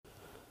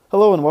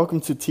Hello and welcome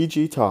to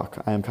TG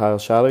Talk. I am Kyle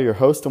Shadow, your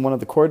host and one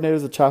of the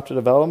coordinators of chapter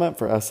development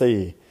for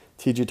SAE.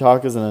 TG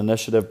Talk is an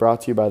initiative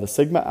brought to you by the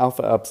Sigma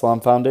Alpha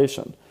Epsilon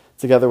Foundation.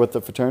 Together with the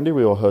fraternity,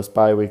 we will host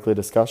bi-weekly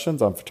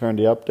discussions on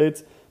fraternity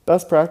updates,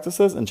 best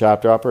practices, and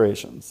chapter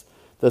operations.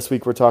 This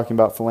week we're talking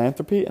about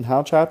philanthropy and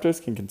how chapters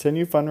can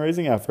continue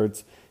fundraising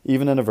efforts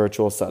even in a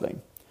virtual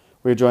setting.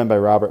 We are joined by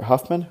Robert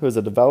Huffman, who is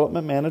a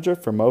development manager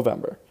for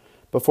Movember.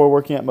 Before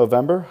working at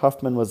Movember,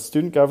 Huffman was a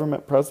student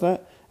government president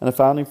and a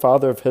founding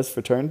father of his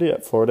fraternity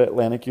at Florida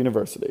Atlantic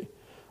University.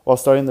 While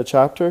starting the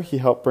chapter, he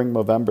helped bring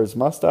Movember's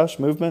mustache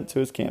movement to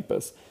his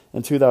campus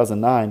in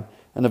 2009,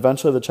 and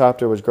eventually the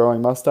chapter was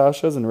growing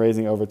mustaches and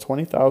raising over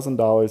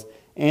 $20,000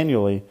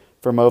 annually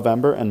for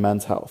Movember and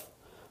Men's Health.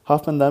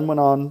 Huffman then went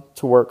on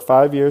to work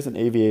 5 years in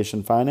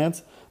aviation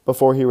finance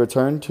before he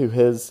returned to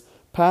his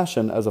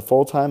passion as a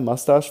full-time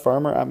mustache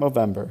farmer at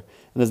Movember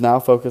and is now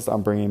focused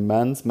on bringing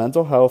men's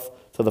mental health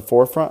to the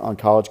forefront on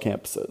college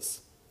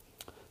campuses.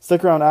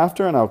 Stick around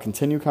after and I'll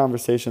continue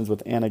conversations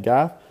with Anna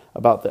Gaff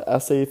about the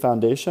SAE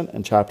Foundation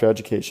and chapter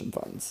education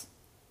funds.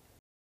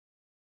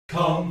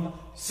 Come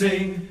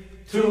sing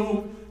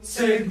to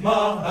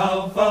Sigma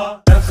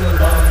Alpha Epsilon,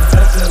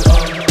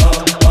 Epsilon, Sigma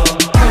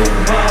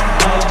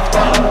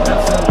Alpha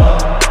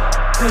Epsilon,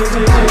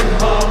 Sigma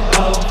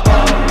Alpha,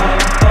 Alpha,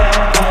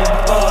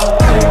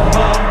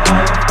 Sigma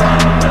Alpha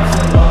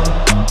Epsilon,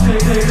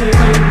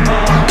 Sigma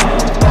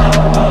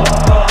Alpha,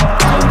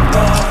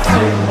 Alpha,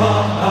 Sigma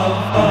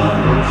Alpha.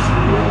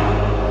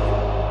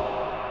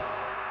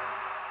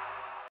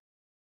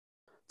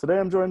 Today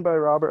I'm joined by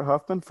Robert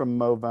Huffman from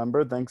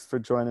Movember. Thanks for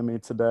joining me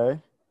today.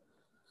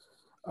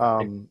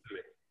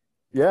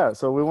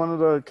 So we wanted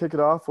to kick it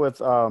off with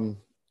kind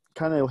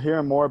of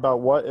hearing more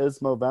about what is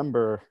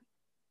Movember.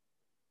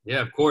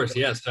 Yeah, of course.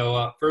 Yeah.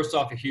 So first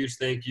off, a huge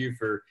thank you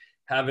for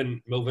having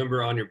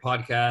Movember on your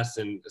podcast,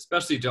 and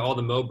especially to all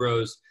the Mo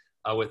Bros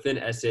within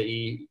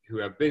SAE who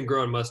have been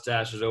growing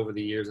mustaches over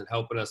the years and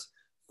helping us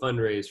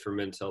fundraise for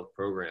men's health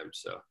programs.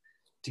 So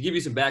to give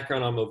you some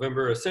background on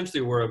Movember,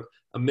 essentially we're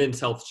a men's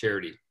health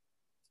charity.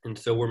 And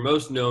so we're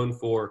most known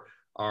for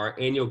our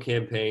annual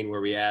campaign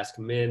where we ask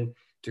men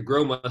to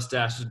grow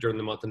mustaches during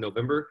the month of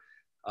November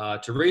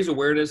to raise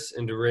awareness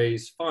and to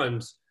raise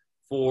funds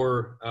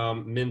for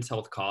men's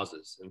health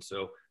causes. And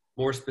so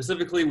more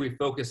specifically, we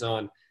focus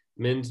on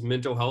men's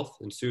mental health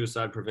and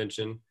suicide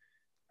prevention,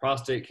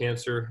 prostate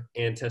cancer,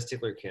 and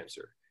testicular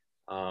cancer.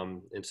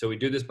 And so we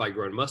do this by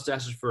growing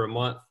mustaches for a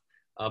month,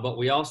 but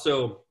we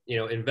also,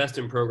 invest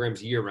in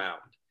programs year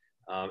round.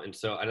 And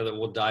so I know that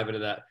we'll dive into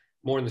that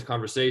more in this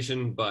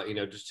conversation, but,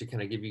 just to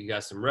kind of give you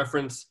guys some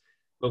reference,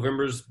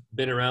 Movember's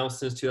been around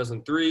since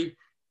 2003.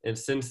 And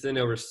since then,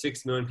 over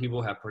 6 million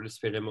people have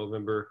participated in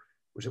Movember,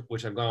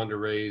 which have gone on to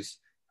raise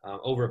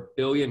over $1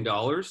 billion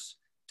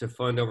to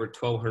fund over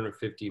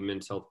 1,250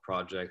 men's health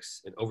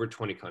projects in over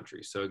 20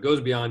 countries. So it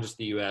goes beyond just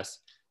the U.S.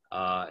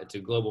 It's a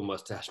global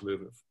mustache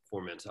movement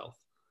for men's health.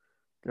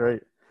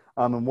 Great.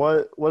 And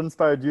what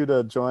inspired you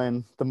to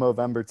join the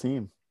Movember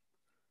team?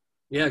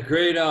 Yeah,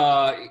 great.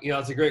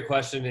 It's a great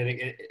question, and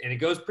it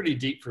goes pretty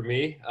deep for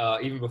me,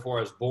 even before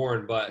I was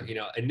born. But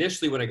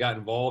initially when I got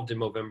involved in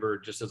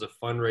Movember, just as a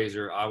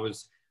fundraiser, I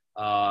was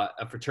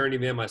a fraternity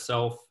man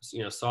myself.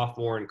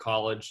 Sophomore in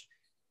college,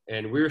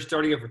 and we were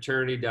starting a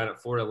fraternity down at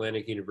Florida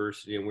Atlantic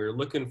University, and we were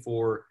looking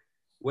for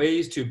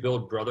ways to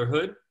build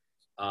brotherhood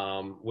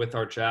with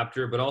our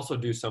chapter, but also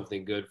do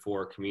something good for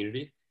our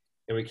community.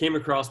 And we came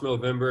across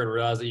Movember and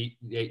realized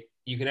that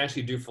you can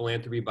actually do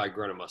philanthropy by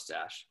growing a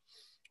mustache.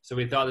 So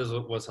we thought this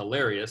was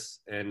hilarious,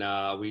 and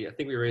I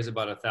think we raised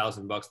about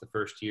 $1,000 the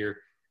first year,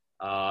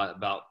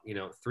 about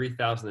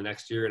 $3,000 the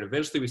next year, and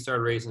eventually we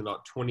started raising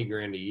about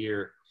 $20,000 a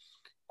year,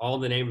 all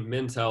in the name of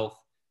men's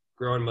health,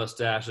 growing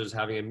mustaches,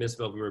 having a Miss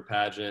Movember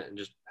pageant, and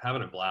just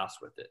having a blast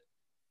with it.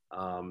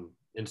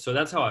 And so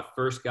that's how I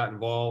first got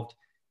involved,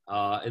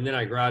 and then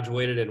I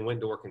graduated and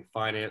went to work in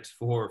finance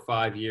for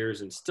 5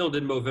 years, and still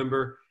did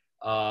Movember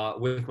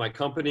with my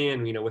company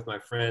and with my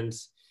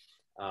friends.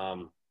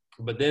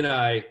 But then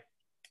I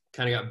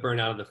kind of got burned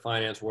out of the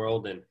finance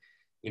world, and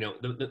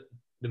the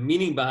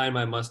meaning behind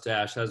my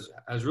mustache has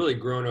really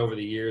grown over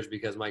the years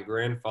because my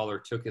grandfather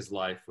took his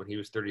life when he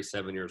was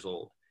 37 years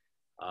old,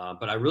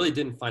 but I really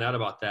didn't find out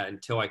about that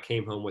until I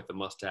came home with a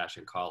mustache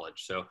in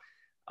college. So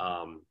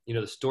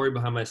the story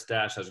behind my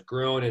stash has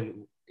grown,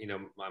 and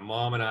my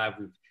mom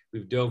and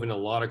we've dove into a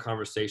lot of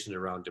conversations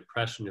around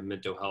depression and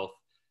mental health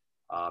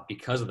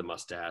because of the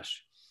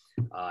mustache,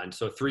 and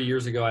so 3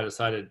 years ago I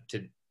decided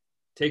to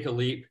take a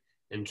leap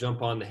and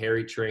jump on the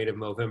hairy train of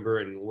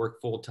Movember and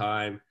work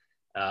full-time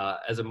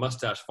as a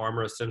mustache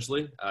farmer,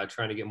 essentially,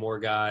 trying to get more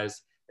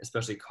guys,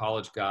 especially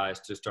college guys,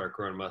 to start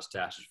growing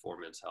mustaches for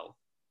men's health.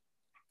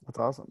 That's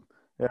awesome.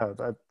 Yeah,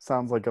 that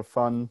sounds like a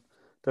fun,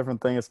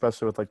 different thing,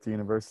 especially with like the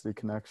university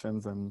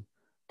connections and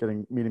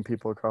meeting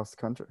people across the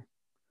country.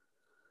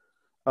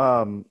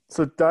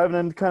 So diving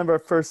into kind of our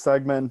first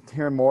segment,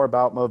 hearing more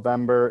about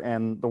Movember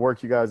and the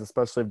work you guys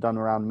especially have done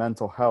around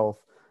mental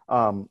health.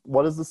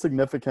 What is the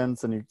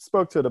significance, and you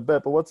spoke to it a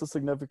bit, but what's the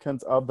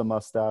significance of the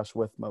mustache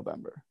with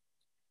Movember?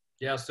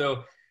 Yeah,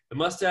 so the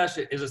mustache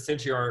is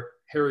essentially our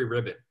hairy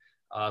ribbon.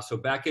 So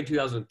back in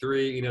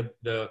 2003,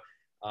 the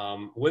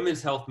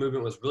women's health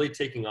movement was really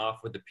taking off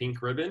with the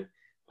pink ribbon,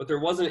 but there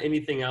wasn't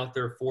anything out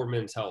there for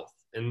men's health.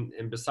 And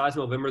besides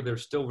November, there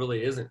still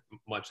really isn't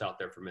much out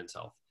there for men's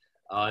health.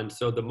 And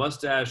so the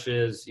mustache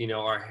is,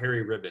 our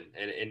hairy ribbon,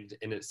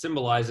 and it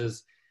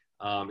symbolizes,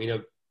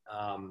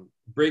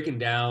 breaking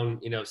down,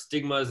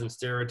 stigmas and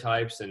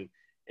stereotypes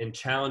and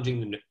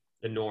challenging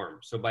the norm.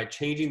 So by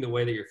changing the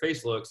way that your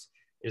face looks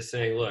is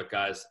saying, look,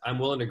 guys, I'm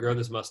willing to grow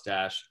this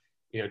mustache,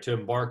 to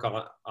embark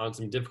on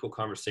some difficult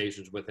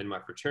conversations within my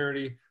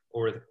fraternity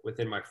or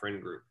within my friend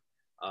group.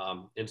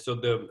 And so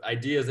the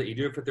idea is that you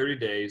do it for 30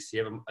 days.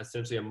 You have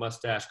essentially a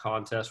mustache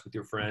contest with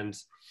your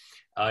friends,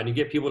 and you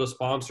get people to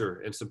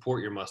sponsor and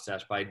support your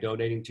mustache by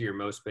donating to your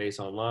MoSpace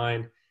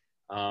online.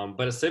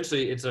 But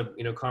essentially, it's a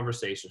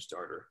conversation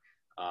starter.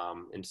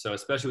 And so,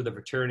 especially with the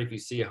fraternity, if you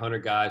see 100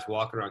 guys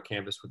walking around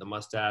campus with a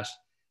mustache,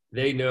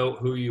 they know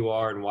who you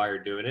are and why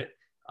you're doing it.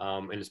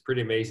 And it's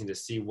pretty amazing to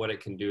see what it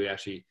can do to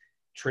actually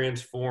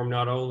transform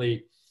not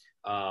only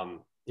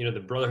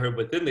the brotherhood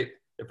within the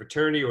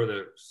fraternity or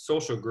the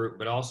social group,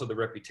 but also the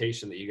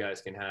reputation that you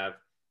guys can have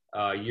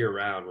year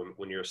round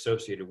when you're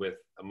associated with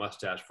a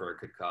mustache for a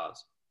good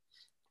cause.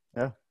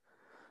 Yeah.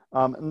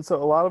 And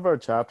so a lot of our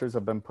chapters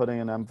have been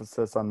putting an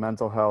emphasis on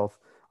mental health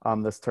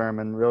this term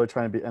and really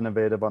trying to be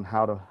innovative on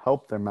how to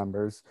help their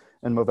members.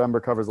 And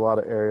Movember covers a lot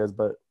of areas,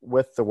 but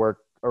with the work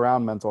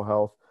around mental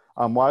health,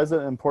 why is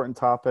it an important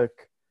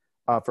topic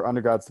for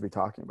undergrads to be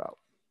talking about?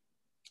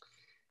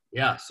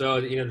 Yeah.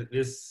 So,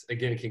 this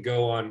again can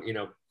go on,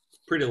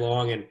 pretty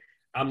long, and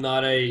I'm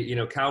not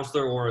a,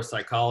 counselor or a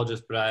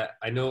psychologist, but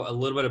I know a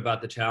little bit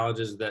about the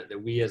challenges that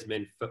we as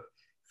men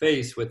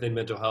face within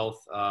mental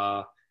health.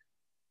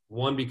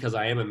 One, because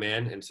I am a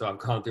man, and so I've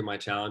gone through my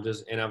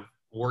challenges, and I've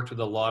worked with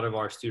a lot of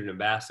our student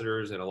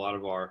ambassadors and a lot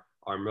of our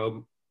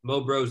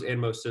Mo bros and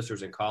Mo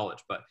sisters in college.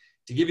 But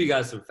to give you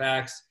guys some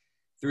facts,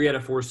 3 out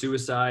of 4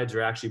 suicides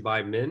are actually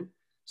by men.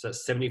 So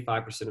that's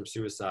 75% of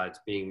suicides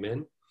being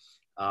men.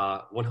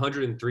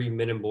 103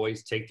 men and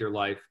boys take their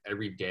life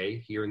every day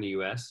here in the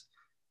U.S.,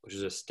 which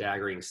is a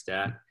staggering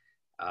stat.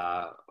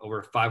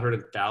 Over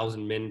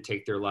 500,000 men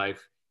take their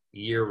life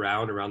year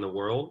round around the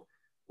world,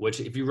 which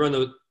if you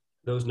run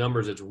those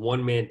numbers, it's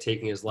one man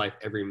taking his life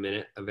every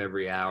minute of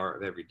every hour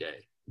of every day.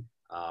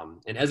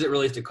 And as it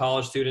relates to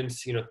college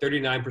students,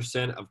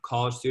 39% of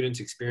college students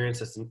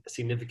experience a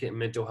significant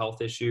mental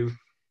health issue,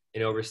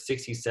 and over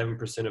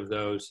 67% of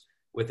those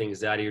with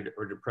anxiety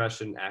or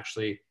depression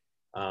actually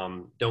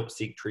don't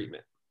seek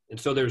treatment. And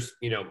so there's,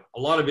 a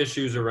lot of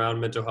issues around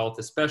mental health,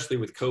 especially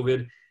with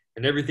COVID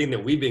and everything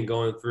that we've been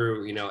going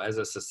through, as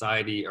a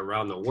society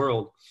around the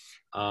world.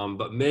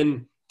 But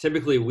men,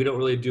 typically, we don't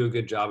really do a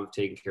good job of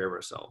taking care of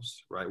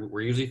ourselves, right?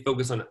 We're usually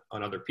focused on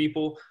other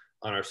people,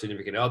 on our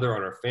significant other,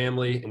 on our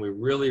family, and we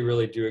really,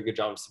 really do a good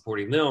job of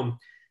supporting them.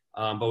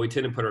 But we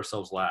tend to put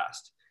ourselves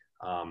last.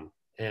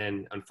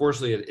 And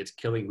unfortunately, it's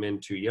killing men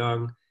too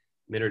young.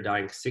 Men are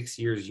dying 6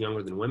 years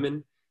younger than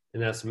women,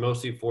 and that's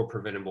mostly for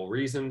preventable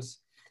reasons.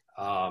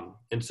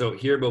 And so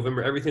here at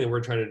Movember, everything that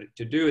we're trying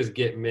to do is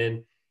get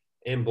men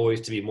and boys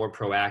to be more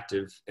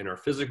proactive in our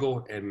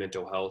physical and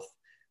mental health.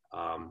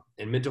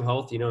 And mental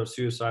health,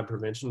 suicide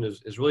prevention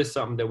is really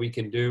something that we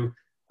can do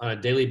on a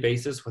daily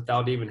basis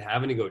without even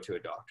having to go to a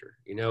doctor.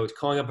 It's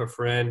calling up a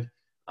friend,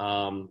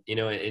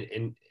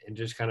 and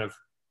just kind of,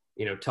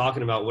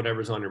 talking about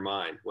whatever's on your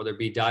mind, whether it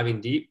be diving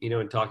deep,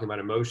 and talking about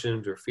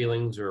emotions or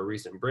feelings or a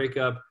recent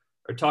breakup,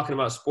 or talking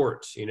about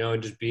sports,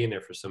 and just being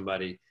there for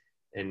somebody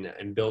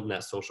and building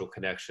that social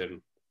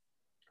connection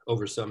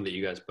over something that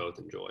you guys both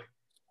enjoy.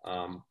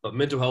 But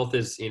mental health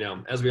is,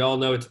 as we all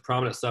know, it's a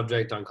prominent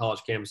subject on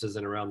college campuses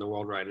and around the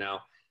world right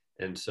now.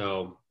 And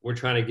so we're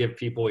trying to give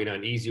people,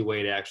 an easy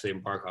way to actually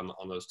embark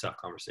on those tough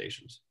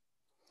conversations.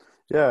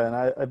 Yeah. And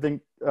I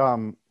think,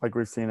 like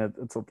we've seen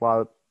it's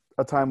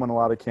a time when a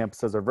lot of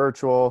campuses are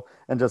virtual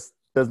and just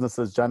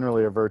businesses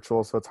generally are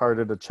virtual. So it's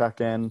harder to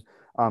check in,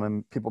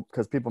 and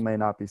because people may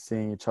not be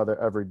seeing each other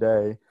every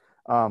day.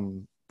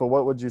 But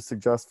what would you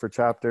suggest for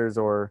chapters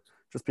or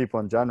just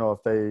people in general,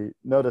 if they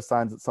notice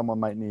signs that someone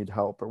might need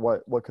help, or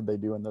what could they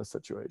do in those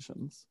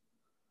situations?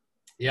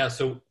 Yeah,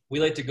 so we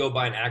like to go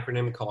by an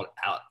acronym called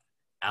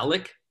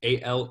ALEC,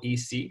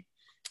 A-L-E-C.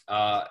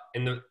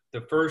 And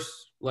the first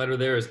letter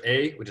there is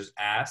A, which is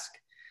ask.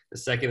 The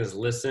second is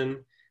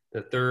listen.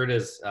 The third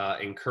is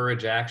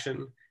encourage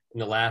action.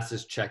 And the last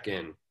is check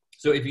in.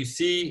 So if you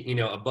see,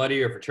 a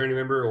buddy or fraternity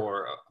member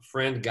or a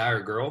friend, guy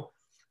or girl,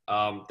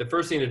 the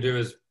first thing to do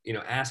is,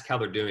 ask how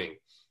they're doing.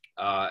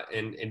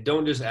 And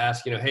don't just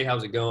ask, hey,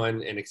 how's it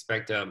going? And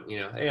expect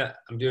hey,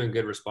 I'm doing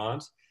good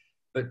response,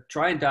 but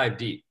try and dive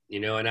deep,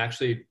 and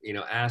actually,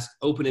 ask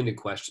open-ended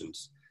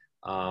questions.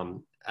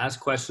 Ask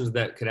questions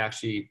that could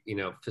actually,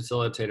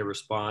 facilitate a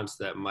response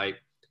that might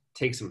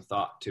take some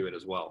thought to it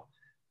as well.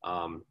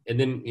 And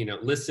then,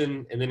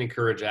 listen and then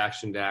encourage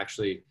action to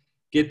actually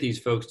get these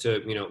folks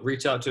to,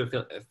 reach out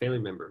to a family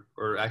member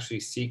or actually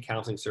seek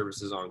counseling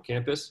services on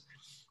campus.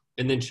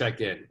 and then check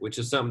in, which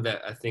is something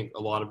that I think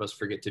a lot of us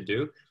forget to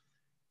do,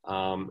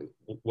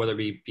 whether it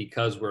be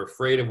because we're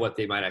afraid of what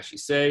they might actually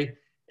say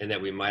and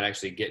that we might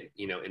actually get,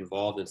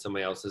 involved in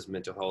somebody else's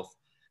mental health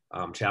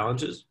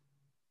challenges.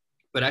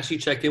 But actually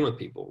check in with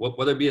people,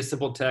 whether it be a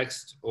simple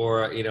text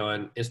or,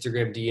 an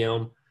Instagram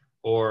DM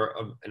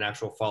or an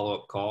actual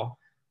follow-up call.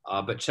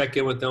 But check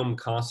in with them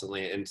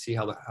constantly and see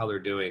how they're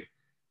doing.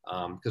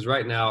 Because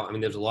right now,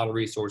 there's a lot of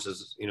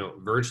resources,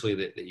 virtually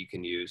that you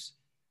can use.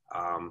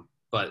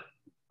 But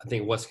I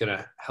think what's going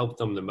to help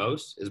them the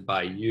most is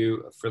by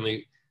you, a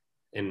friendly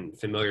and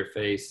familiar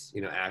face,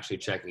 actually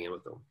checking in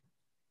with them.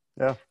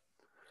 Yeah.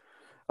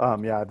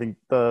 I think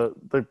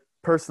the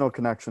personal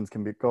connections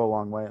can go a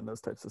long way in those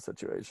types of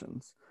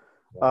situations.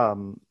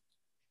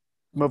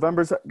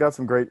 Movember's got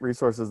some great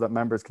resources that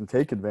members can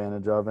take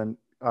advantage of. And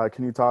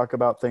can you talk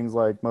about things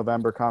like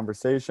Movember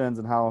conversations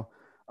and how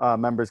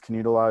members can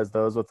utilize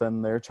those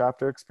within their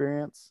chapter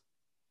experience?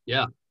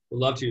 Yeah, would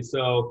love to.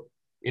 So,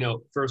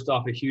 first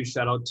off, a huge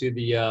shout out to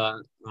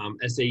the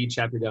SAE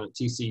chapter down at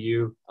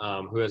TCU,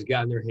 who has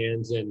gotten their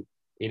hands in,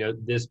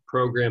 this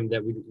program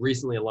that we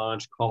recently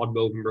launched called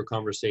Movember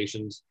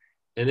Conversations.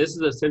 And this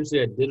is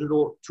essentially a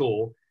digital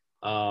tool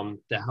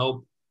to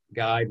help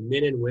guide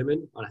men and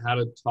women on how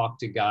to talk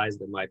to guys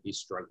that might be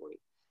struggling.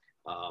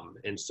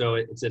 And so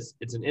it's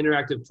an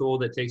interactive tool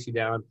that takes you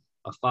down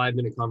a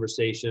 5-minute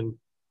conversation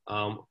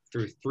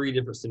through 3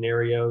 different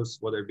scenarios,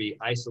 whether it be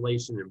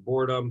isolation and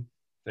boredom,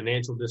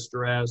 financial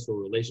distress,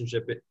 or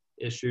relationship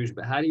issues.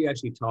 But how do you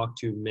actually talk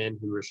to men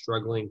who are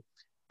struggling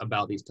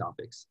about these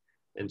topics?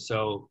 And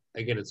so,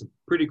 again, it's a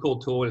pretty cool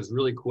tool, and it's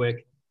really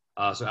quick.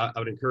 So I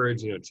would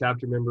encourage,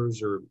 chapter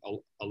members or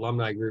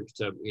alumni groups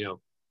to,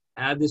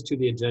 add this to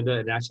the agenda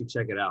and actually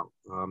check it out,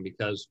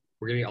 because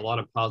we're getting a lot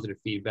of positive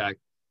feedback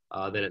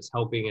that it's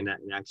helping and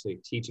actually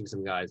teaching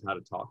some guys how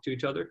to talk to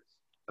each other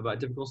about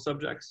difficult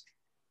subjects.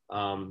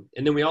 And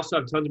then we also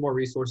have tons of more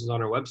resources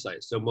on our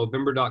website. So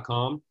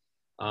Movember.com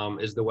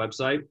is the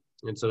website.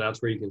 And so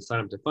that's where you can sign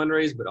up to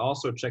fundraise, but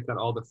also check out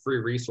all the free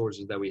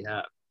resources that we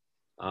have.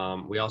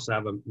 We also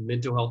have a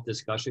mental health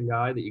discussion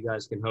guide that you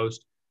guys can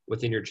host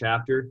within your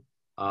chapter.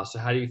 So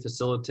how do you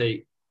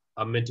facilitate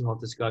a mental health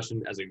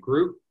discussion as a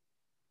group,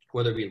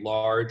 whether it be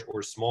large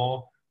or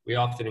small? We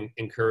often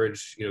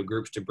encourage,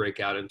 groups to break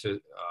out into,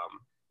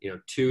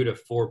 2 to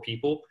 4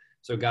 people.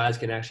 So guys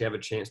can actually have a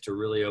chance to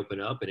really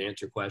open up and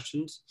answer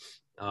questions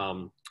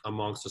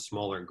amongst a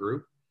smaller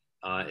group.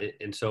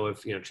 And so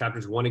if,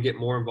 chapters want to get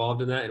more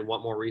involved in that and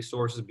want more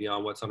resources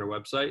beyond what's on our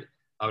website,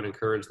 I would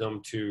encourage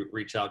them to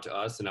reach out to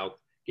us, and I'll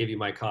give you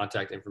my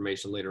contact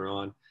information later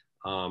on.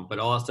 But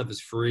all that stuff is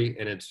free,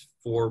 and it's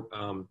for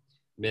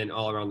men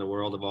all around the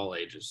world of all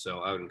ages. So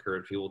I would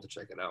encourage people to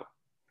check it out.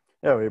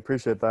 Yeah, we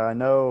appreciate that. I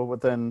know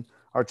within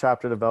our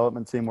chapter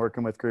development team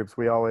working with groups,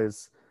 we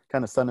always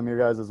kind of send them your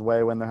guys'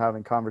 way when they're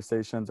having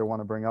conversations or want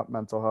to bring up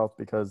mental health,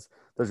 because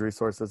those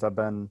resources have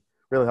been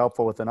really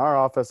helpful within our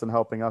office and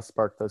helping us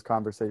spark those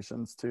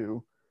conversations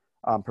to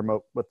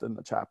promote within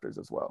the chapters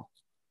as well.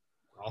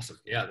 Awesome.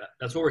 Yeah,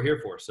 that's what we're here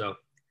for. So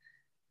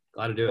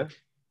glad to do it.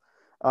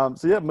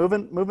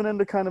 Moving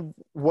into kind of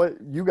what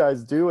you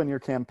guys do in your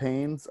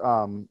campaigns.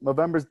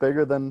 Movember's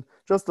bigger than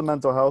just the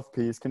mental health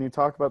piece. Can you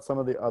talk about some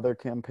of the other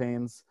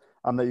campaigns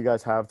that you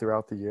guys have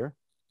throughout the year?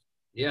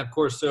 Yeah, of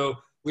course. So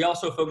we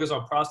also focus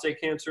on prostate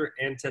cancer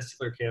and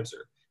testicular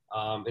cancer.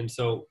 And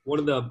so one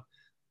of the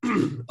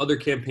other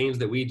campaigns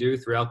that we do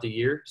throughout the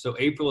year, so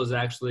April is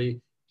actually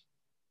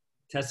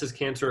Testis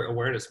Cancer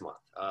Awareness Month,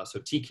 so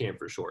TCAM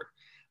for short.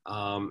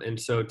 And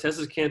so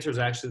testis cancer is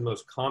actually the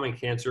most common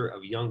cancer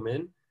of young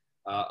men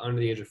under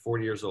the age of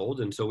 40 years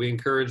old. And so we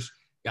encourage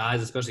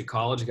guys, especially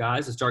college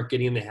guys, to start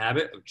getting in the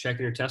habit of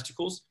checking their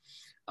testicles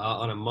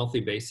on a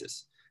monthly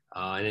basis.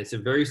 And it's a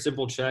very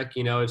simple check.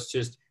 It's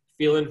just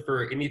feeling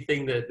for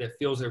anything that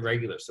feels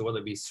irregular. So whether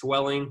it be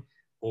swelling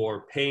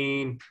or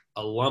pain,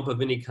 a lump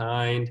of any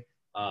kind,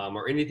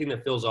 or anything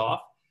that feels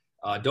off,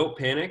 don't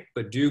panic,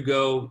 but do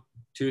go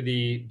to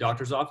the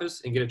doctor's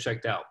office and get it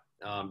checked out,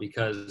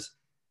 because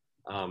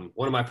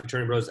one of my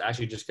fraternity bros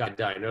actually just got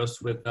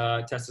diagnosed with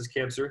testis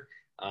cancer.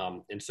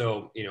 And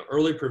so,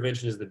 early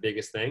prevention is the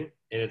biggest thing,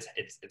 and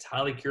it's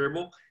highly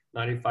curable,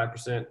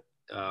 95%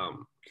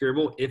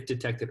 curable if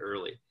detected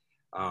early.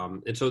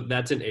 And so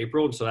that's in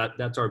April. And so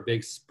that's our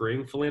big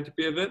spring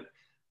philanthropy event,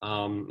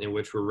 in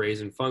which we're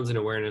raising funds and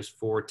awareness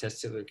for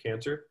testicular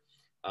cancer.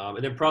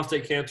 And then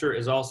prostate cancer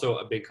is also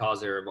a big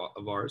cause area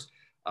of ours,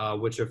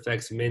 which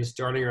affects men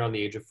starting around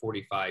the age of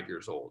 45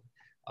 years old.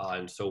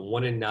 And so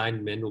 1 in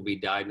 9 men will be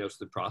diagnosed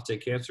with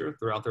prostate cancer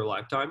throughout their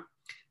lifetime.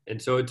 And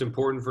so it's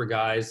important for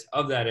guys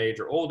of that age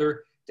or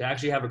older to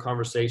actually have a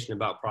conversation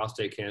about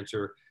prostate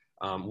cancer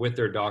with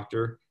their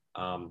doctor.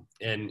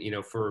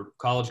 And, for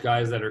college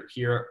guys that are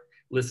here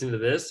listening to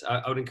this,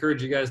 I would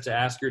encourage you guys to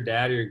ask your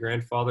dad or your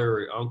grandfather or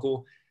your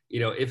uncle,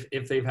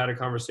 if they've had a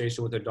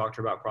conversation with their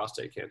doctor about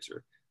prostate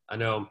cancer. I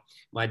know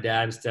my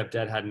dad and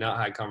stepdad had not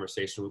had a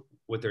conversation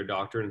with their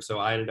doctor. And so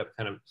I ended up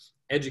kind of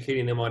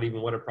educating them on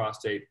even what a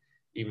prostate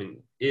even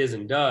is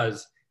and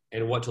does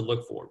and what to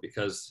look for,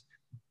 because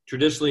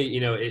traditionally,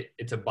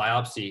 it's a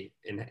biopsy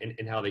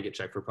in how they get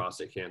checked for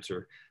prostate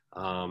cancer.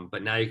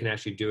 But now you can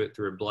actually do it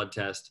through a blood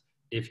test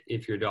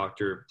if your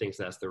doctor thinks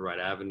that's the right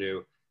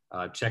avenue,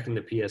 checking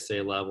the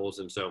PSA levels.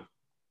 And so,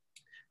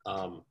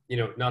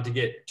 not to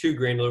get too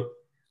granular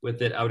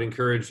with it, I would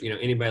encourage,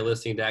 anybody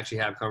listening to actually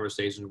have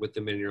conversations with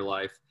them in your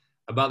life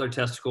about their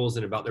testicles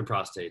and about their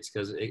prostates,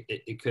 because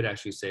it could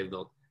actually save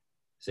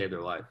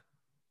their life.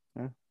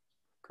 Yeah,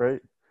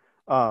 great.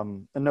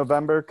 In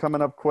November,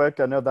 coming up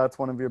quick, I know that's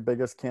one of your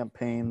biggest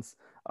campaigns.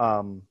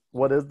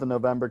 What is the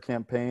November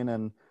campaign,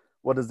 and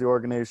what is the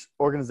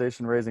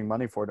organization raising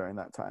money for during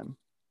that time?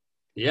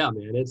 Yeah,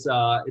 man, it's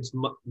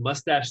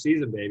mustache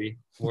season, baby.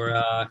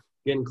 We're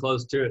getting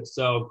close to it.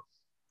 So,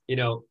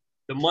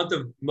 the month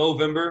of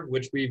Movember,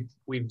 which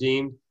we've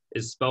deemed,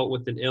 is spelt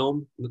with an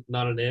ilm,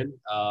 not an N.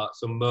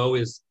 So Mo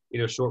is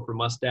short for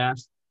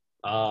mustache.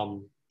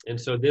 And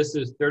so this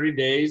is 30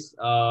 days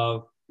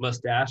of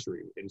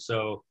mustachery. And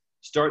so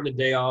starting the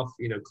day off,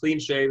 clean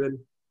shaven,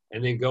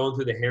 and then going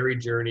through the hairy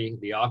journey,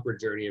 the awkward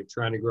journey of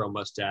trying to grow a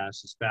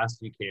mustache as fast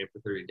as you can for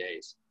 30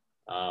 days.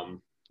 And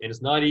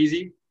it's not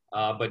easy,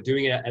 but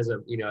doing it as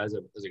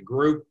a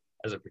group,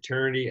 as a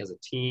fraternity, as a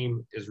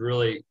team is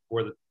really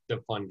where the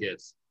fun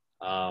gets.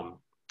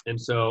 And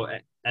so,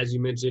 as you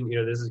mentioned,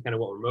 this is kind of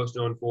what we're most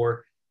known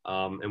for,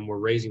 and we're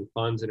raising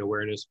funds and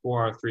awareness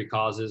for our 3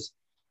 causes.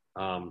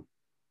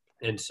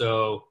 And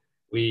so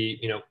we,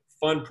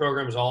 fund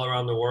programs all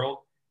around the world.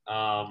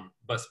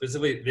 But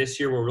specifically this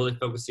year, we're really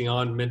focusing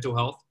on mental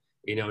health,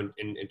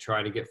 and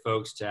trying to get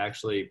folks to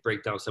actually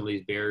break down some of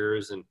these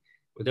barriers. And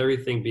with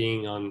everything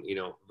being on,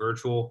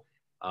 virtual,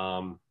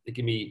 it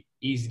can be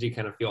easy to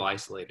kind of feel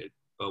isolated.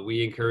 But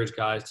we encourage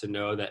guys to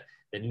know that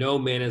no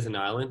man is an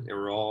island, and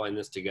we're all in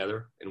this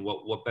together. And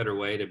what better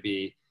way to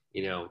be,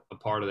 a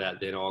part of that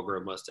than all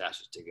grow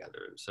mustaches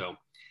together. And so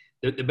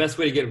the best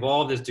way to get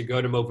involved is to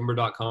go to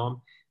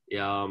Movember.com,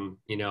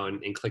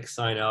 and click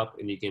sign up,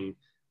 and you can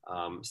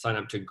sign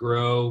up to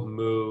grow,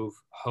 move,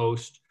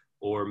 host,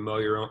 or mow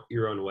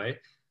your own way.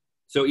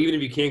 So even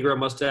if you can't grow a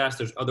mustache,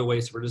 there's other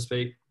ways to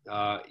participate.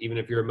 Even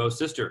if you're a Mo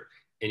sister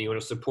and you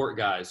want to support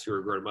guys who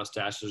are growing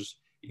mustaches,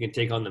 you can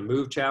take on the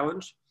Move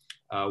Challenge,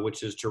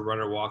 which is to run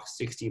or walk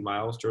 60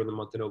 miles during the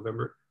month of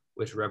November,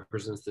 which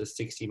represents the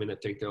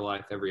 60-minute take their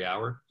life every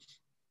hour.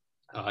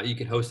 You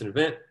can host an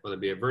event, whether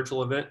it be a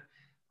virtual event,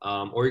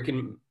 or you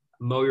can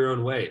mow your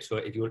own way. So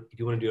if you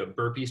want to do a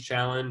burpees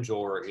challenge,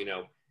 or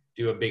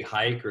do a big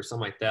hike or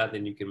something like that,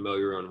 then you can mow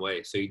your own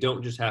way. So you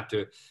don't just have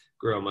to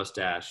grow a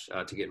mustache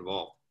to get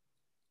involved.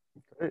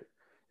 Great.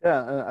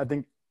 Yeah, I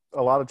think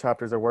a lot of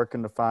chapters are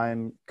working to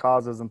find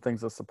causes and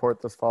things to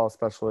support this fall,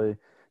 especially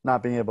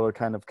not being able to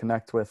kind of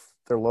connect with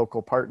their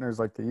local partners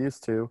like they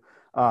used to.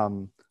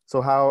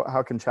 So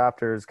how can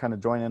chapters kind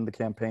of join in the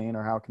campaign,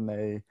 or how can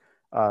they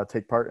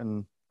take part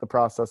in the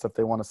process if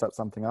they want to set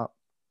something up?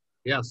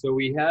 Yeah, so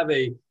we have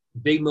a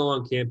Big Mo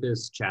on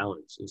Campus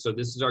challenge. And so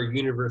this is our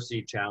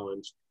university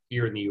challenge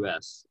here in the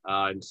U.S.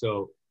 And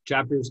so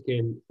chapters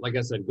can, like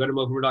I said, go to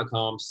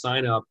Movember.com,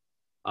 sign up,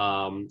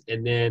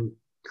 and then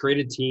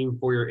create a team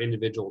for your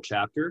individual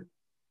chapter.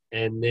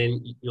 And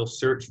then you'll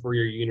search for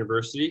your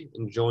university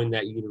and join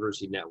that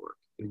university network.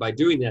 And by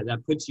doing that,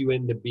 that puts you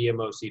in the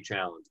BMOC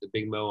challenge, the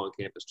Big Mo on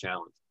Campus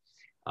challenge.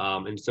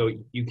 And so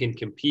you can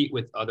compete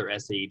with other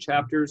SAE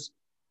chapters.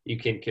 You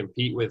can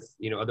compete with,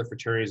 other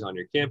fraternities on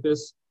your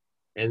campus.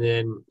 And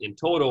then in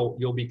total,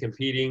 you'll be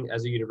competing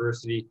as a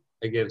university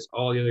against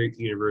all the other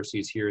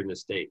universities here in the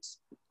States.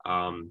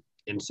 And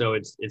so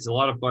it's a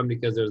lot of fun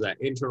because there's that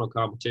internal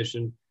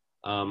competition,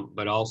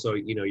 but also,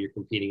 you're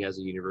competing as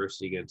a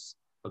university against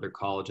other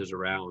colleges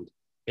around.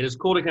 And it's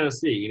cool to kind of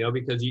see,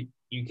 because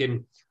you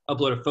can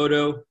upload a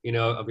photo,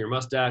 of your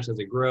mustache as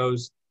it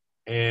grows,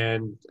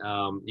 and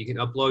you can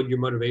upload your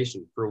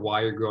motivation for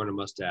why you're growing a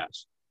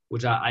mustache,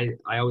 which I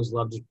always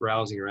love just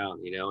browsing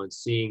around, and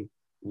seeing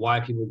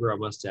why people grow a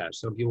mustache.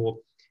 Some people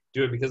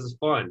do it because it's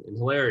fun and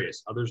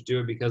hilarious. Others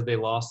do it because they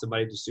lost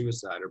somebody to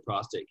suicide or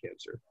prostate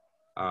cancer.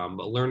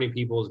 But learning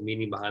people's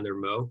meaning behind their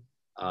mo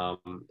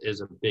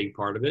is a big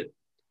part of it.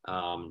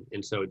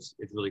 And so it's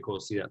really cool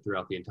to see that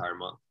throughout the entire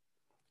month.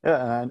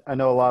 Yeah, and I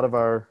know a lot of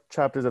our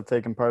chapters have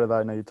taken part of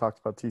that. I know you talked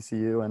about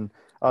TCU and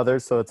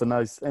others, so it's a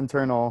nice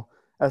internal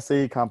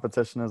SAE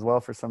competition as well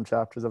for some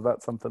chapters if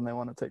that's something they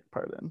want to take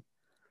part in.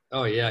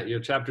 Oh yeah, your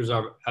chapters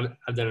have done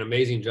an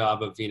amazing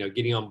job of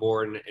getting on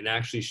board and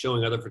actually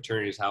showing other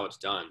fraternities how it's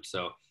done.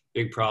 So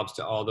big props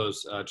to all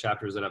those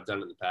chapters that I've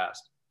done in the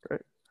past.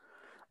 Great.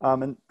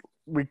 And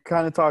we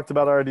kind of talked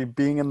about already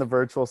being in the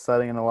virtual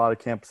setting in a lot of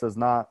campuses,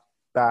 not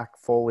back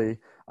fully.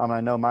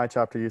 I know my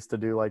chapter used to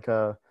do like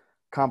a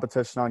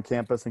competition on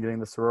campus and getting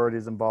the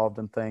sororities involved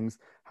in things.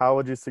 How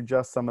would you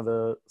suggest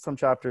some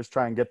chapters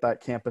try and get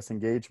that campus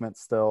engagement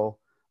still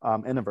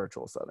in a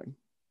virtual setting?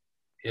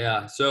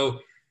 Yeah, so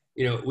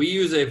we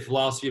use a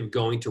philosophy of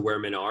going to where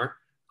men are.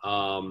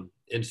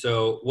 And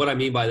so what I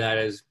mean by that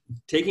is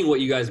taking what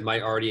you guys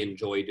might already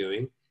enjoy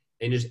doing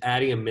and just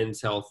adding a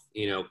men's health,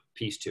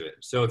 piece to it.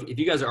 So if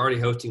you guys are already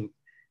hosting,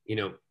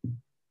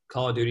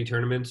 Call of Duty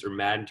tournaments or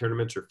Madden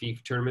tournaments or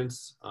FIFA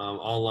tournaments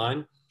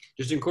online.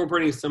 Just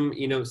incorporating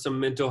some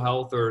mental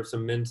health or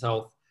some men's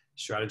health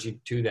strategy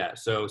to that.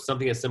 So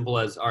something as simple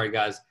as, all right,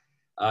 guys,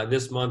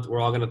 this month we're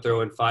all going to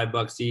throw in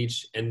 $5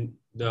 each, and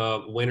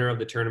the winner of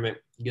the tournament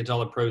gets all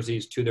the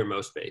proceeds to their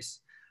MoSpace.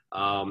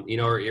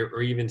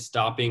 Or even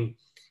stopping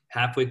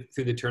halfway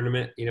through the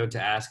tournament,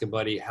 to ask a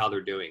buddy how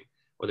they're doing,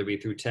 whether it be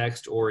through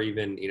text or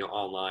even,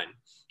 online.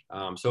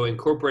 So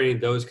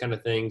incorporating those kind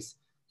of things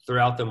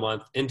throughout the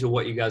month into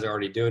what you guys are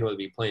already doing, whether it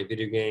be playing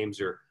video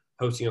games or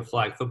hosting a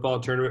flag football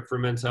tournament for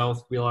men's health,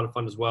 would be a lot of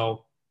fun as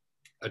well.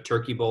 A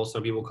turkey bowl,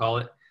 some people call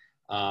it,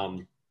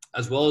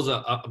 as well as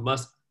a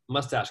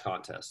mustache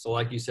contest. So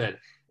like you said,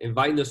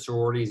 inviting the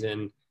sororities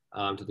in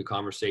to the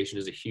conversation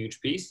is a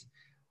huge piece.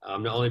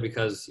 Not only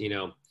because,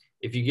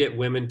 if you get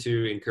women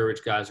to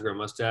encourage guys to grow a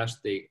mustache,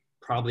 they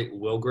probably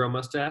will grow a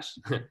mustache.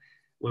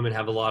 Women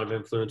have a lot of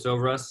influence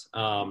over us.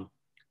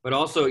 But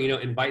also,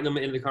 inviting them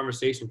into the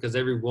conversation, because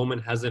every woman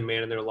has a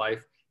man in their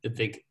life that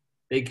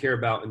they care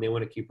about and they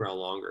want to keep around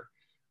longer.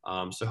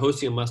 So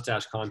hosting a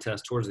mustache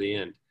contest towards the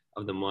end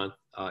of the month,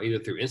 either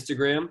through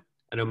Instagram.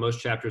 I know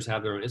most chapters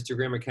have their own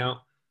Instagram account,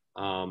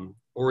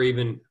 or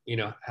even,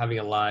 having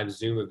a live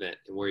Zoom event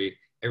where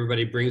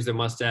everybody brings their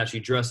mustache, you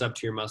dress up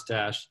to your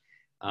mustache,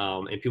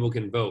 and people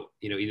can vote,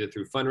 either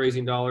through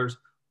fundraising dollars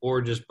or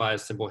just by a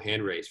simple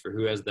hand raise for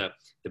who has the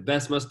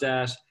best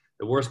mustache,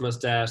 the worst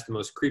mustache, the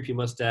most creepy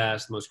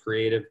mustache, the most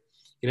creative.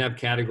 You can have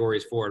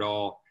categories for it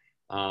all.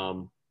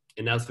 And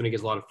that's when it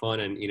gets a lot of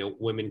fun. And,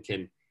 women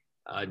can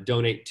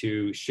donate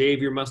to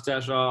shave your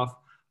mustache off,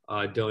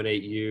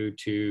 donate you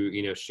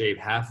to, shave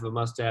half of a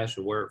mustache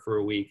and wear it for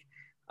a week.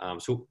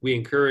 So we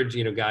encourage,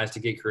 guys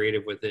to get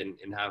creative with it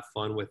and have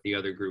fun with the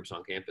other groups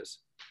on campus.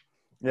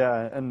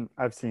 Yeah, and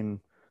I've seen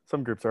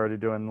some groups already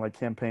doing like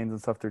campaigns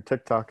and stuff through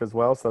TikTok as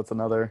well. So that's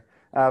another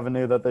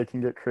avenue that they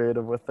can get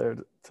creative with there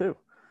too.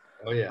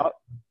 Oh, yeah.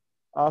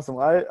 Awesome.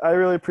 I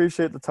really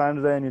appreciate the time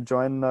today and you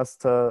joining us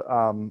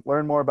to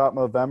learn more about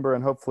Movember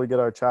and hopefully get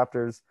our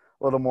chapters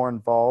a little more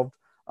involved.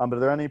 But are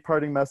there any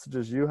parting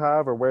messages you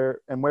have, or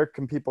where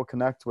can people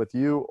connect with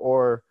you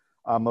or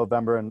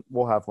Movember? And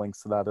we'll have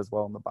links to that as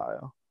well in the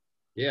bio.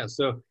 Yeah.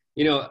 So,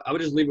 I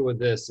would just leave it with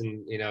this,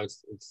 and,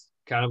 it's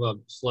kind of a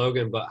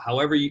slogan, but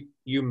however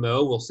you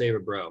mow will save a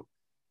bro.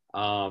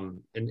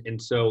 And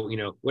so,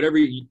 whatever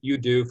you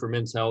do for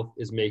men's health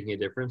is making a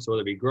difference. So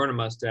whether it be growing a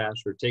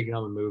mustache or taking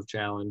on the Move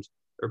challenge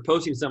or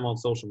posting something on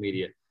social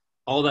media,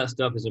 all that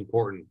stuff is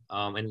important,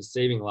 and it's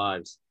saving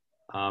lives.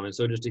 And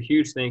so just a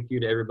huge thank you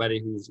to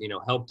everybody who's,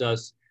 helped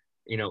us,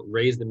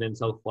 raise the men's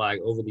health flag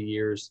over the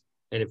years.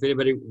 And if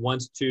anybody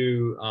wants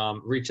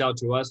to reach out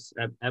to us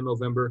at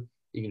Movember,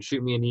 you can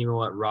shoot me an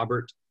email at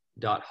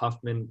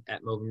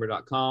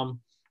robert.huffman@movember.com,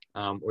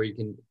 or you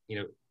can,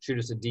 shoot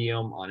us a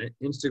DM on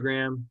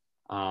Instagram,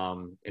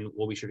 and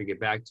we'll be sure to get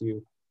back to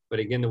you. But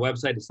again, the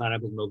website to sign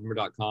up is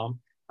movember.com.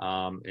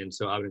 And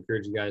so I would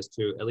encourage you guys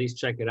to at least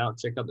check it out,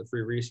 check out the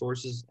free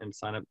resources, and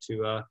sign up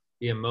to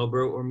be a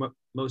Mo-Bro or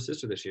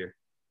Mo-Sister this year.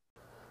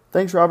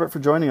 Thanks, Robert, for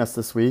joining us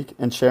this week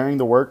and sharing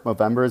the work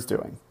Movember is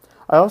doing.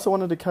 I also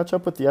wanted to catch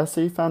up with the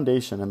SAE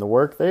Foundation and the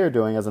work they are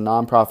doing as a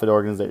nonprofit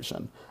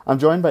organization. I'm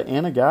joined by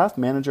Anna Gaff,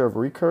 Manager of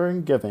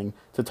Recurring Giving,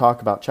 to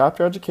talk about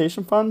chapter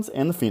education funds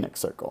and the Phoenix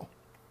Circle.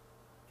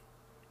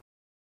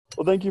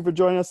 Well, thank you for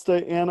joining us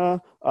today,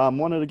 Anna.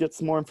 Wanted to get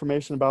some more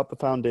information about the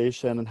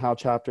foundation and how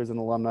chapters and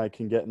alumni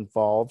can get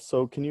involved.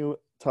 So can you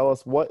tell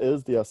us, what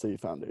is the SAE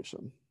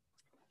Foundation?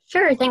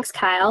 Sure, thanks,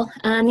 Kyle.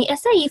 The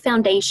SAE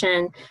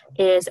Foundation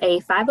is a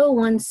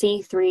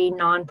 501c3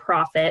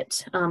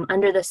 nonprofit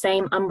under the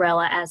same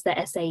umbrella as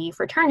the SAE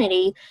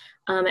fraternity.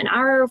 And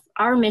our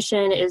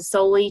mission is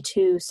solely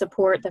to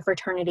support the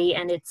fraternity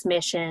and its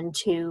mission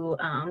to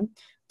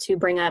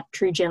bring up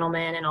True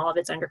Gentlemen and all of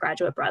its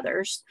undergraduate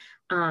brothers.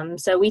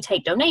 So we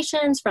take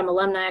donations from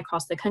alumni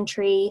across the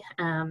country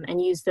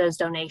and use those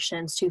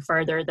donations to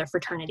further the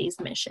fraternity's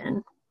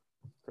mission.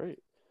 Great.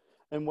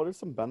 And what are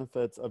some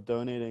benefits of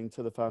donating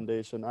to the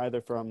foundation, either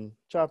from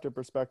chapter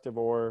perspective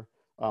or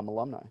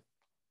alumni?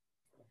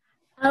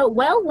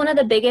 Well, one of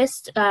the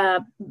biggest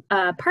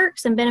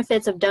perks and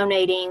benefits of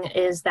donating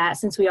is that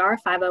since we are a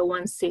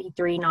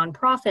 501c3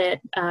 nonprofit,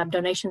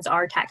 donations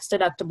are tax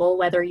deductible,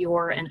 whether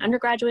you're an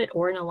undergraduate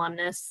or an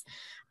alumnus.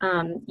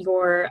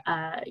 Your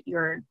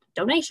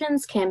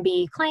donations can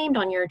be claimed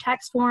on your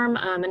tax form,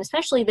 and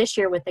especially this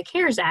year with the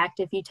CARES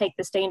Act, if you take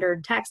the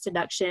standard tax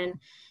deduction,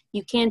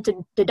 you can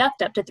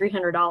deduct up to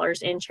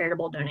 $300 in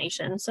charitable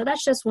donations. So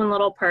that's just one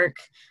little perk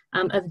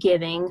of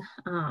giving.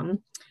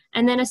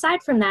 And then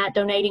aside from that,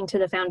 donating to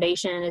the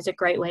foundation is a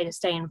great way to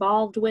stay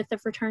involved with the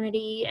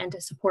fraternity and to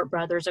support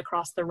brothers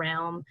across the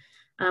realm.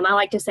 I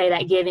like to say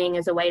that giving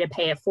is a way to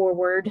pay it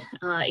forward.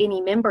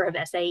 Any member of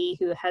SAE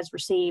who has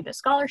received a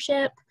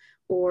scholarship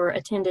or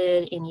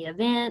attended any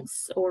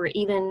events, or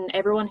even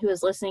everyone who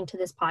is listening to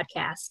this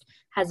podcast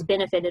has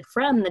benefited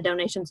from the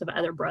donations of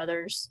other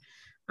brothers.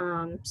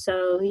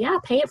 So yeah,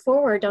 pay it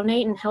forward,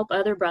 donate, and help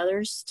other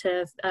brothers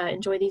to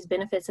enjoy these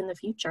benefits in the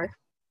future.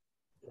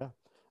 Yeah.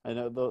 I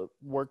know the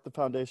work the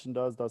foundation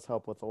does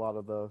help with a lot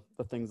of the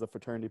things the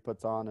fraternity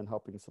puts on and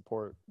helping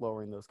support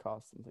lowering those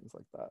costs and things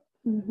like that.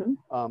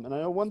 Mm-hmm. And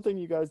I know one thing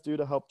you guys do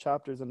to help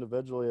chapters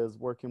individually is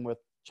working with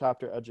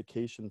chapter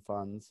education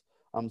funds.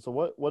 So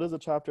what is a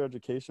chapter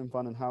education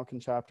fund, and how can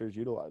chapters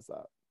utilize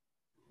that?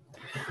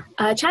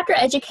 Chapter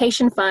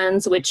education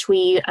funds, which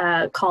we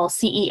call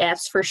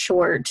CEFs for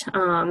short,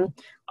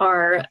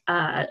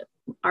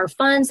 are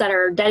funds that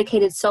are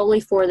dedicated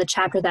solely for the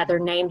chapter that they're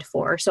named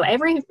for. So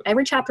every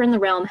chapter in the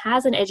realm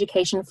has an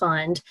education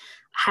fund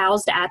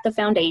housed at the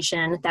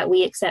foundation that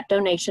we accept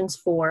donations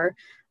for,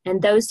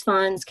 and those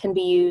funds can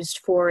be used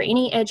for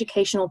any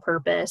educational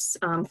purpose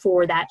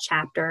for that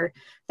chapter.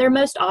 They're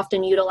most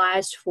often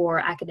utilized for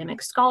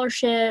academic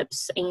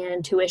scholarships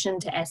and tuition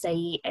to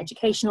SAE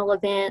educational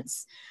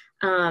events,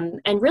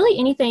 and really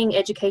anything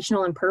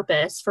educational in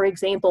purpose. For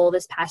example,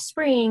 this past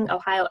spring,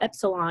 Ohio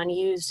Epsilon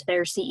used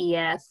their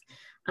CEF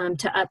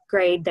to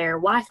upgrade their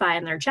Wi-Fi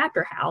in their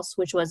chapter house,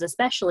 which was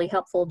especially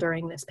helpful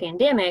during this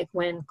pandemic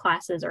when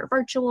classes are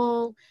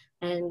virtual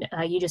and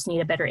you just need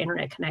a better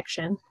internet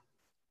connection.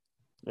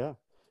 Yeah.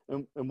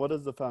 And what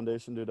does the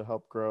foundation do to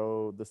help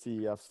grow the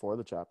CEFs for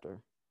the chapter?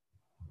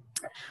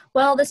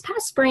 Well, this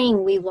past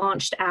spring, we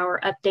launched our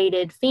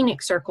updated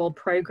Phoenix Circle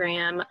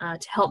program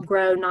to help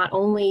grow not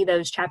only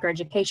those chapter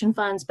education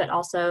funds, but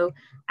also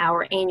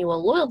our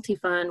annual loyalty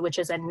fund, which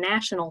is a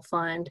national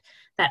fund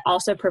that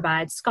also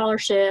provides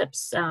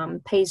scholarships,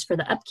 pays for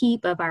the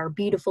upkeep of our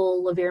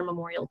beautiful Laver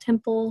Memorial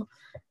Temple,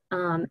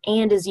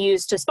 and is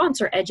used to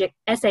sponsor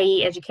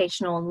SAE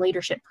educational and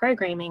leadership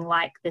programming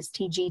like this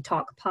TG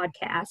Talk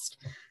podcast.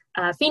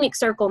 Phoenix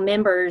Circle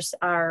members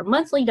are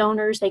monthly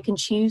donors. They can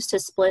choose to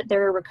split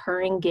their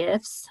recurring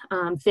gifts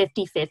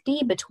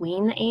 50-50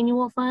 between the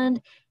annual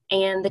fund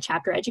and the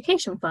chapter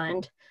education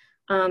fund.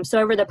 So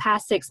over the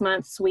past 6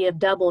 months, we have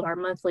doubled our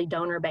monthly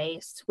donor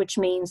base, which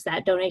means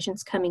that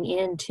donations coming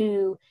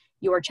into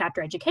your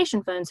chapter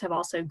education funds have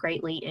also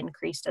greatly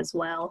increased as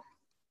well.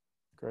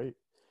 Great.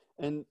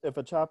 And if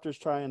a chapter is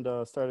trying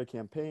to start a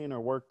campaign or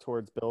work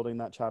towards building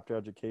that chapter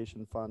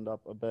education fund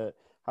up a bit,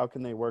 how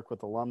can they work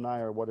with alumni,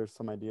 or what are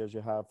some ideas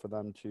you have for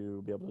them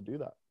to be able to do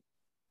that?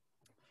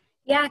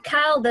 Yeah,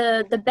 Kyle,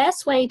 the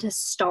best way to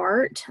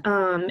start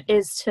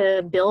is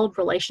to build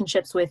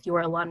relationships with your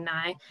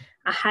alumni.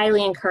 I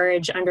highly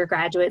encourage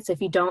undergraduates, if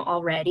you don't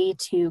already,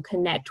 to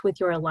connect with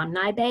your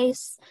alumni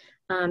base,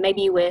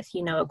 maybe with,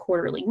 a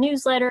quarterly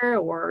newsletter,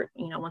 or,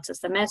 once a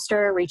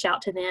semester, reach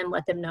out to them,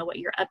 let them know what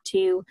you're up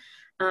to,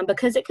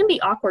 because it can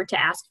be awkward to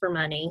ask for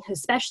money,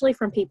 especially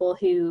from people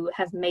who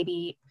have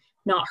maybe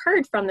not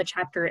heard from the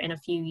chapter in a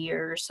few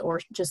years or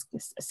just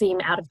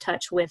seem out of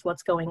touch with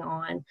what's going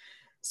on.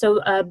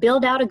 So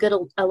build out a good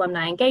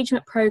alumni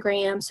engagement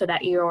program so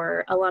that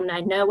your alumni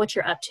know what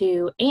you're up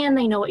to and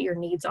they know what your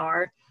needs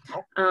are.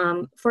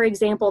 For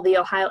example, the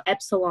Ohio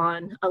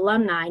Epsilon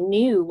alumni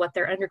knew what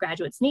their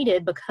undergraduates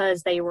needed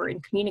because they were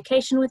in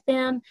communication with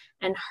them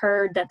and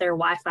heard that their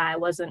Wi-Fi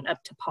wasn't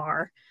up to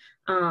par.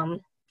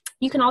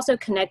 You can also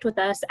connect with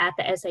us at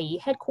the SAE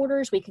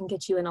headquarters. We can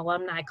get you an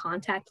alumni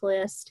contact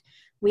list.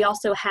 We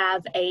also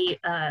have a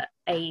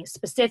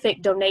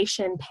specific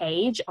donation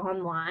page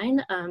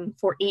online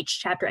for each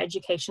chapter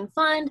education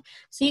fund.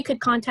 So you could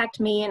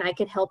contact me and I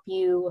could help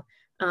you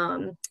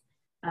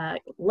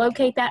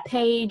locate that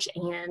page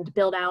and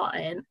build out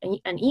an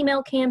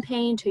email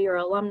campaign to your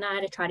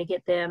alumni to try to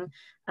get them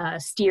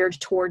steered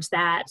towards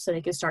that so they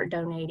can start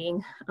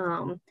donating.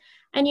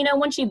 And,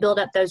 once you build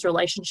up those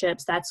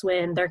relationships, that's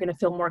when they're going to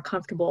feel more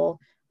comfortable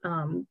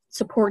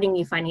supporting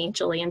you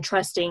financially and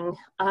trusting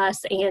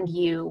us and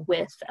you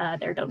with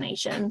their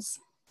donations.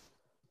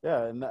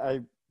 Yeah, and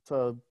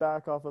to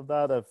back off of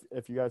that,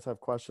 if you guys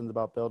have questions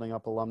about building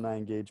up alumni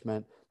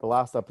engagement, the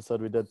last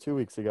episode we did 2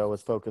 weeks ago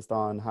was focused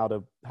on how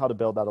to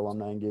build that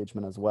alumni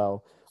engagement as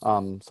well.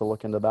 So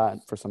look into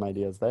that for some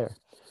ideas there.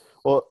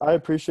 Well, I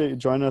appreciate you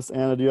joining us,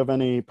 Anna. Do you have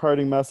any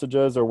parting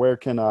messages, or where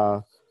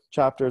can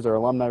chapters or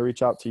alumni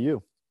reach out to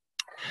you?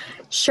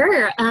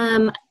 Sure.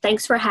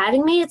 Thanks for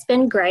having me. It's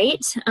been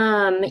great.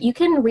 You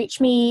can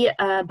reach me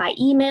by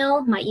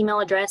email. My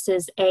email address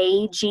is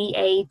agath@sae.net.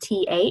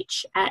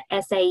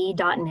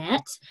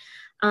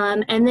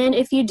 And then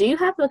if you do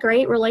have a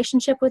great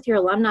relationship with your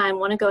alumni and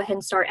want to go ahead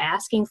and start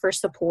asking for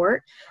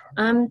support,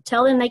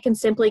 tell them they can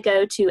simply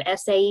go to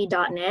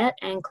sae.net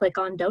and click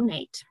on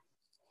donate.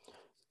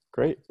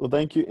 Great. Well,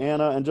 thank you,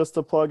 Anna. And just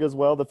to plug as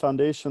well, the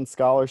foundation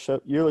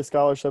yearly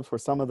scholarships where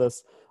some of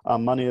this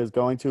money is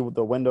going to,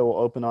 the window will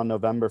open on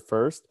November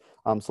 1st.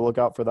 So look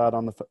out for that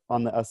on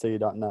the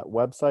SAE.net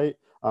website,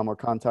 or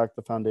contact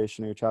the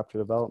foundation or your chapter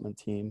development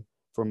team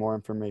for more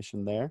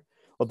information there.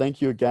 Well,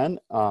 thank you again.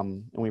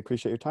 And we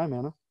appreciate your time,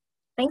 Anna.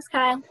 Thanks,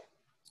 Kyle.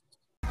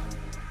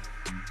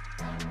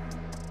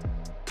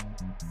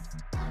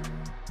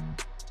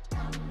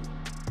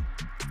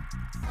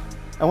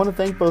 I want to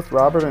thank both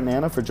Robert and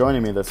Anna for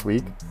joining me this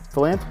week.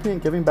 Philanthropy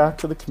and giving back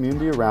to the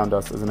community around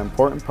us is an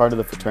important part of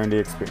the fraternity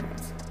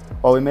experience.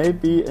 While we may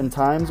be in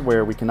times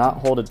where we cannot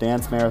hold a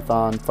dance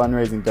marathon,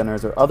 fundraising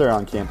dinners, or other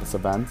on-campus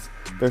events,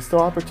 there are still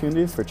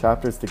opportunities for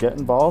chapters to get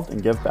involved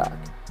and give back.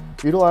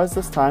 Utilize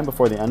this time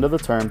before the end of the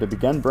term to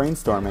begin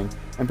brainstorming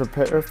and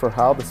prepare for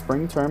how the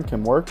spring term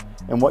can work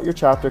and what your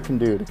chapter can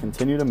do to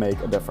continue to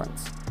make a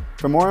difference.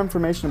 For more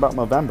information about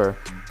Movember,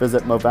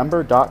 visit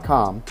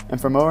Movember.com, and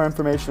for more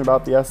information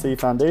about the SAE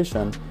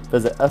Foundation,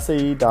 visit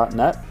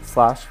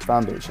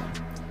sae.net/foundation.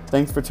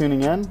 Thanks for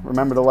tuning in.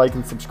 Remember to like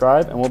and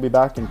subscribe, and we'll be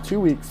back in 2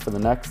 weeks for the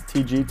next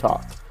TG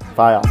Talk.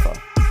 Phi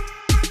Alpha.